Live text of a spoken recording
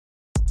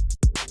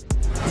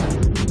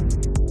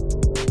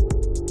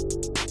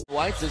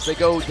Whites as they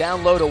go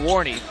down low to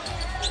Warney.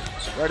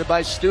 Guarded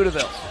by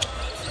Studeville.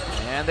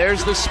 And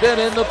there's the spin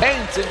in the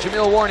paint, and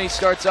Jameel Warney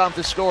starts off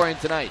the scoring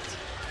tonight.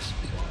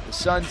 The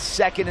Suns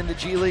second in the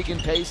G League in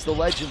pace, the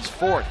Legends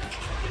fourth.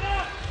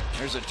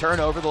 There's a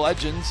turnover, the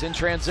Legends in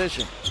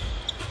transition.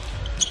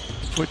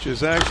 Which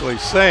is actually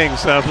saying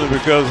something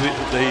because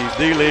the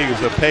D-League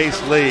is a pace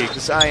league.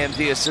 This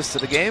IMD assist to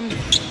the game.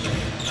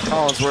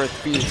 Collinsworth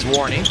feeds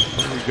Warney.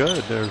 Very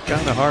good. They're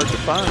kind of hard to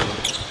find.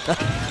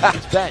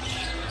 Bench.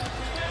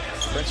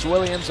 Prince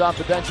Williams off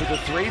the bench with a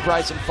three.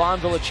 Bryson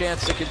Fonville a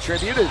chance to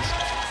contribute as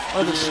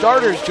one of the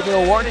starters,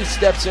 Jameel Warney,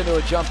 steps into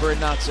a jumper and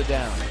knocks it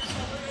down.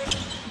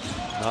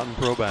 Not in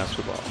pro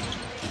basketball.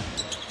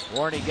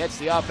 Warney gets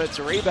the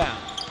offensive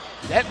rebound.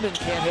 Detman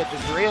can't hit the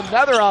three.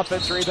 Another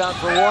offensive rebound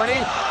for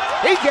Warney.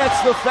 He gets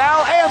the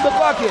foul and the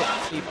bucket.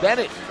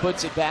 Bennett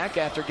puts it back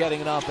after getting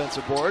an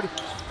offensive board.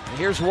 And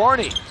here's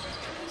Warney.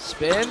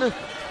 Spin,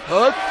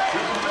 hook,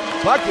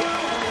 bucket.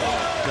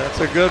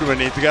 That's a good one.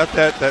 He's got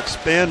that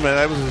spin, but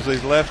that was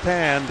his left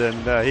hand,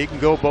 and he can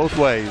go both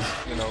ways.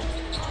 You know,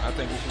 I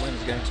think we should win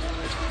this game.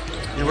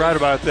 You're right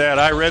about that.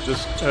 I read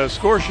the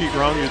score sheet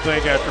wrong. You'd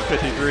think after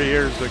 53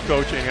 years of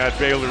coaching, I'd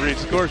be able to read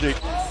the score sheet.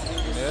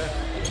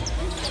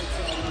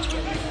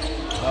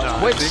 Yeah.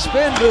 Quick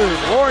spin move.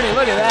 Warney,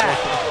 look at that.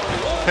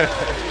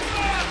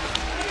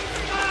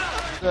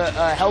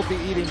 A healthy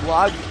eating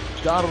blog.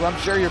 Donald, I'm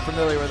sure you're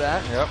familiar with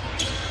that. Yep.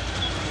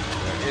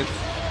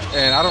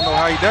 And I don't know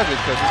how he does it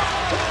because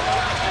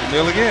it's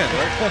nil again.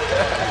 Right?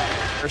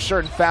 There are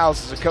certain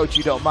fouls as a coach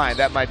you don't mind.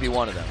 That might be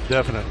one of them.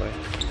 Definitely.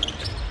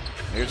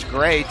 Here's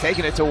Gray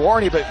taking it to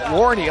Warney, but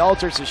Warney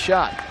alters his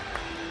shot.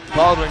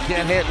 Baldwin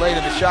can't hit late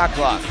in the shot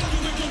clock.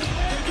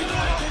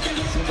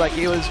 Seems like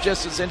he was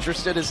just as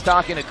interested as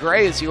talking to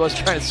Gray as he was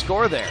trying to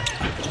score there.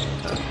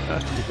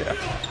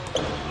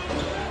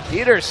 Yeah.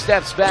 Peters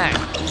steps back.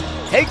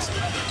 Takes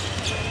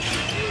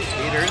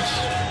Peters,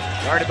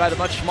 guarded by the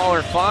much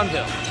smaller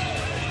Fonville.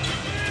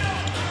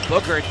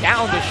 Booker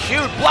down to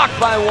shoot, blocked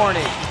by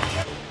Warney.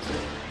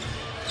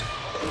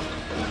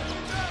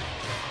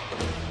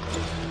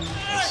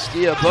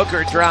 Stia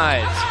Booker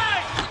drives.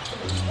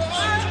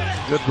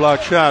 Good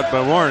block shot by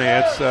Warney.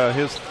 It's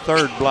his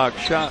third block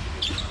shot.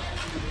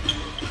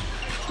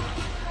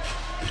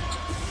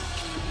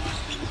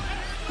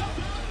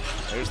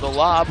 There's the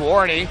lob.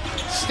 Warney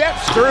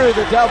steps through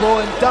the double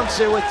and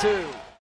dunks it with two.